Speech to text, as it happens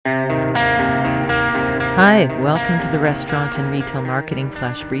Hi, welcome to the Restaurant and Retail Marketing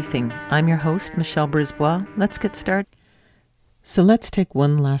Flash Briefing. I'm your host, Michelle Brisbois. Let's get started. So let's take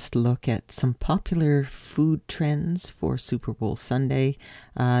one last look at some popular food trends for Super Bowl Sunday.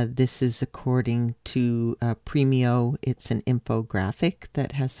 This is according to Premio. It's an infographic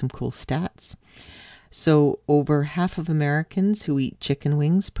that has some cool stats. So over half of Americans who eat chicken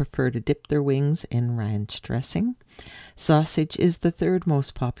wings prefer to dip their wings in ranch dressing. Sausage is the third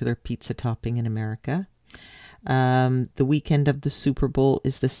most popular pizza topping in America. The weekend of the Super Bowl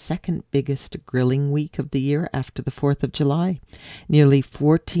is the second biggest grilling week of the year after the 4th of July. Nearly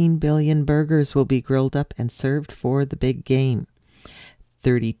 14 billion burgers will be grilled up and served for the big game.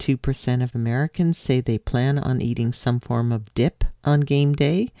 32% of Americans say they plan on eating some form of dip on game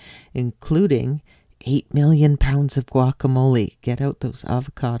day, including 8 million pounds of guacamole. Get out those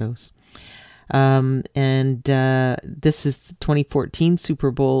avocados. This is the 2014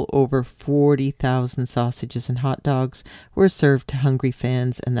 Super Bowl. Over 40,000 sausages and hot dogs were served to hungry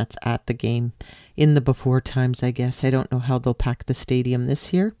fans, and that's at the game. In the before times, I guess. I don't know how they'll pack the stadium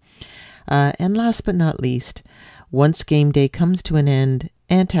this year. And last but not least, once game day comes to an end,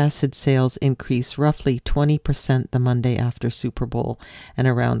 antacid sales increase roughly 20% the Monday after Super Bowl, and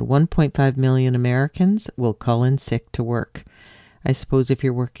around 1.5 million Americans will call in sick to work. I suppose if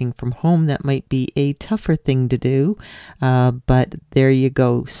you're working from home, that might be a tougher thing to do. But there you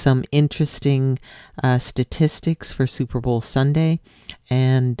go. Some interesting statistics for Super Bowl Sunday.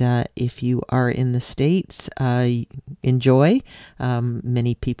 And if you are in the States, enjoy.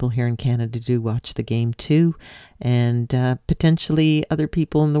 Many people here in Canada do watch the game too. And potentially other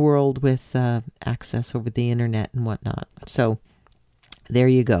people in the world with access over the internet and whatnot. So there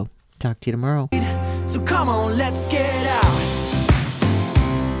you go. Talk to you tomorrow. So come on, let's get out.